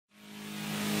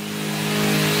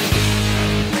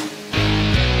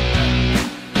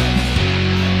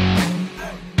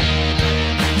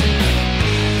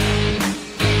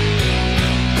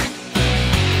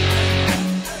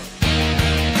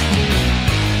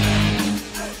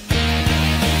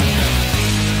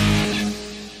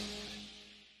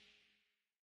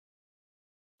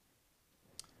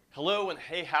Hello and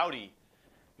hey howdy.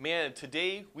 Man,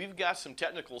 today we've got some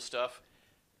technical stuff,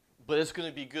 but it's going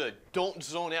to be good. Don't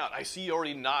zone out. I see you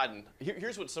already nodding.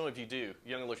 Here's what some of you do,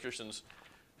 young electricians.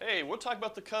 Hey, we'll talk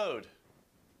about the code.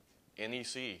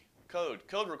 NEC, code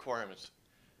requirements.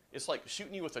 It's like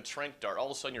shooting you with a tranq dart.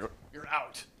 All of a sudden you're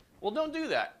out. Well, don't do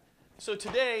that. So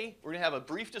today we're going to have a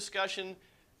brief discussion,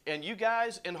 and you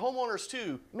guys and homeowners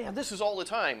too, man, this is all the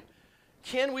time.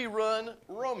 Can we run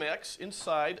Romex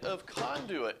inside of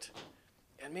Conduit?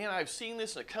 And man, I've seen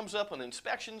this and it comes up on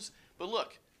inspections, but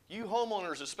look, you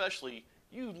homeowners especially,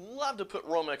 you love to put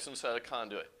Romex inside of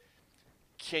Conduit.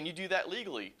 Can you do that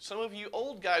legally? Some of you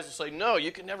old guys will say, no,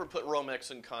 you can never put Romex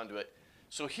in Conduit.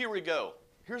 So here we go.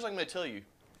 Here's what I'm going to tell you.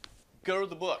 Go to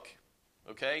the book,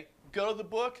 okay? Go to the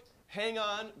book, hang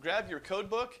on, grab your code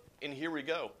book, and here we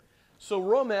go. So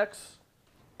Romex,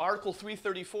 Article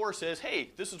 334 says, hey,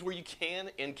 this is where you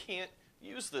can and can't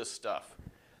use this stuff.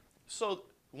 So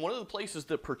one of the places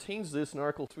that pertains to this in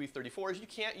Article 334 is you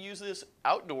can't use this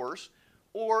outdoors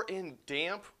or in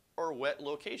damp or wet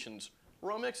locations.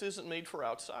 Romex isn't made for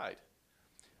outside.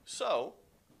 So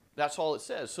that's all it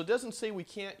says. So it doesn't say we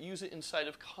can't use it inside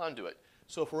of Conduit.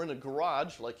 So if we're in a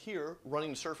garage, like here,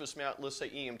 running surface mount, let's say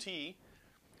EMT,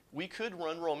 we could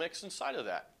run Romex inside of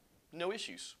that. No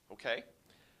issues, okay?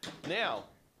 Now,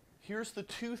 here's the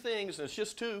two things, and it's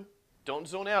just two. Don't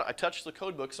zone out. I touched the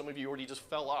code book. Some of you already just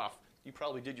fell off. You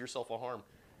probably did yourself a harm.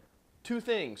 Two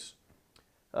things.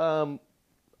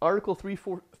 Article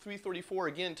 334,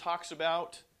 again, talks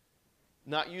about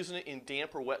not using it in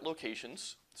damp or wet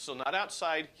locations. So not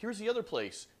outside. Here's the other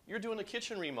place. You're doing a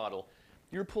kitchen remodel.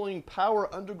 You're pulling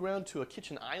power underground to a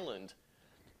kitchen island.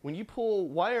 When you pull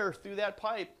wire through that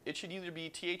pipe, it should either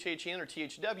be THHN or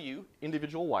THW,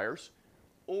 individual wires,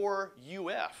 or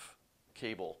UF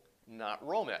cable, not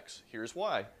Romex. Here's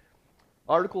why.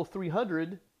 Article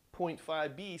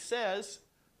 300.5b says,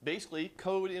 basically,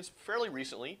 code is fairly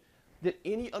recently, that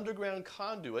any underground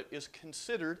conduit is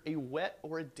considered a wet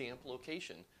or a damp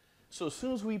location. So as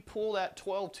soon as we pull that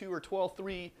 12.2 or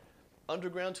 12.3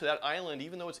 underground to that island,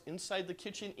 even though it's inside the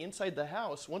kitchen, inside the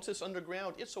house, once it's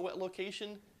underground, it's a wet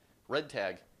location, red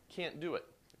tag, can't do it,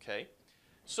 okay?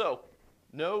 So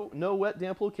no wet,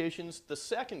 damp locations. The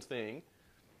second thing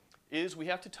is we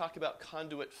have to talk about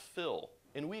conduit fill,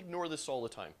 and we ignore this all the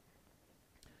time.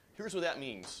 Here's what that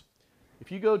means.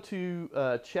 If you go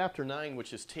to Chapter 9,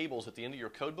 which is tables at the end of your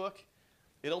code book,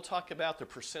 it'll talk about the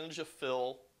percentage of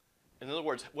fill. In other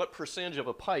words, what percentage of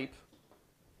a pipe,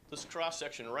 this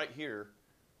cross-section right here,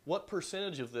 what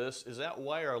percentage of this is that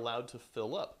wire allowed to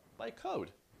fill up by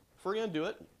code? If we're going to do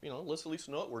it, let's at least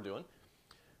know what we're doing.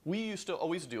 We used to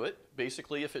always do it.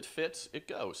 Basically, if it fits, it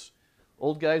goes.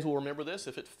 Old guys will remember this.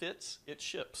 If it fits, it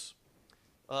ships.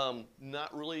 Not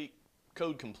really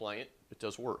code compliant. It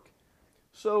does work.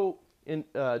 So in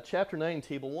Chapter 9,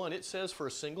 Table 1, it says for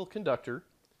a single conductor,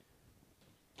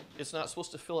 it's not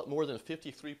supposed to fill up more than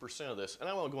 53% of this. And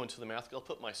I won't go into the math because I'll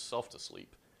put myself to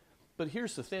sleep. But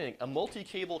here's the thing. A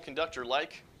multi-cable conductor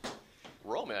like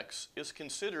Romex is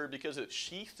considered, because it's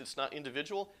sheathed, it's not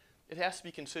individual, it has to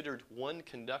be considered one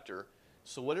conductor.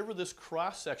 So whatever this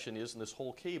cross-section is in this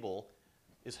whole cable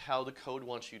is how the code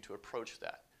wants you to approach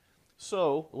that.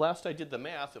 So last I did the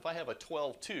math, if I have a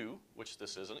 12.2, which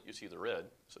this isn't, you see the red,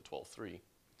 it's a 12.3.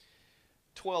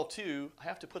 12.2, I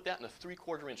have to put that in a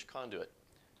 3/4 inch conduit.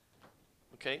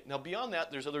 Okay, now beyond that,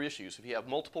 there's other issues. If you have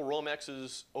multiple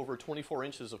Romexes over 24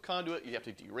 inches of conduit, you have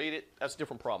to derate it. That's a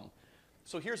different problem.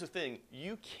 So here's the thing.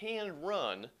 You can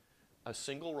run a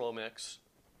single Romex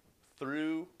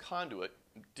through conduit,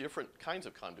 different kinds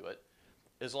of conduit,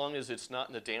 as long as it's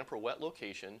not in a damp or wet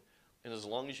location, and as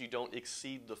long as you don't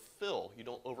exceed the fill, you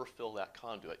don't overfill that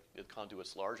conduit. The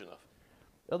conduit's large enough.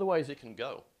 Otherwise, it can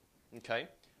go. Okay?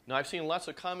 Now, I've seen lots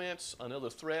of comments on other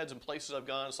threads and places I've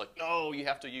gone. It's like, no, you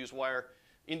have to use wire,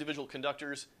 individual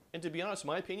conductors. And to be honest, in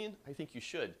my opinion, I think you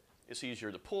should. It's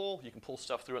easier to pull. You can pull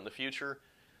stuff through it in the future.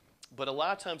 But a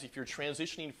lot of times, if you're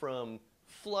transitioning from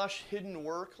flush, hidden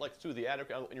work, like through the attic,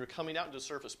 and you're coming out into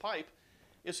surface pipe,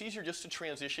 it's easier just to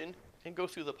transition and go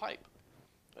through the pipe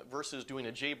versus doing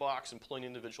a J-box and pulling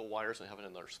individual wires and having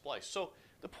another splice. So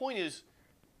the point is,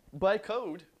 by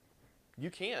code, you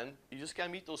just got to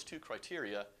meet those two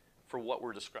criteria for what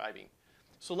we're describing.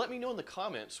 So let me know in the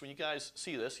comments when you guys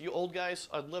see this. You old guys,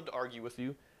 I'd love to argue with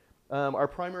you. Our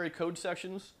primary code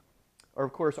sections are,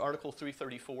 of course, Article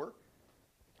 334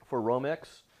 for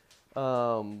Romex.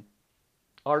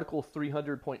 Article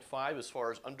 300.5 as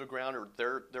far as underground or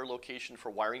their location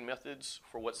for wiring methods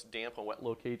for what's damp and wet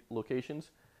locations.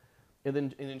 And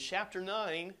then in Chapter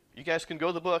 9, you guys can go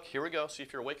to the book. Here we go. See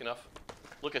if you're awake enough.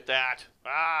 Look at that.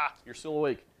 Ah, you're still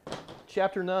awake.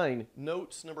 Chapter 9,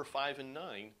 notes number 5 and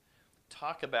 9,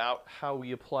 talk about how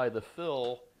we apply the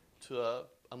fill to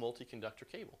a multi-conductor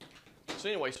cable. So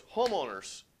anyways,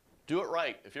 homeowners, do it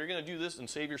right. If you're going to do this and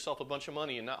save yourself a bunch of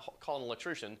money and not call an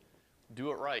electrician,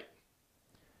 do it right.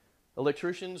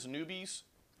 Electricians, newbies,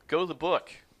 go to the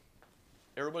book.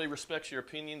 Everybody respects your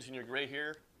opinions and your gray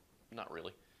hair. Not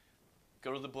really.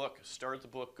 Go to the book, start the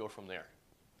book, go from there.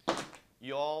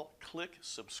 Y'all click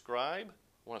subscribe.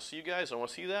 I want to see you guys. I want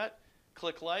to see that.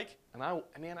 Click like. And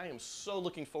man, I am so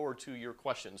looking forward to your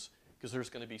questions because there's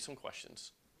going to be some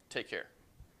questions. Take care.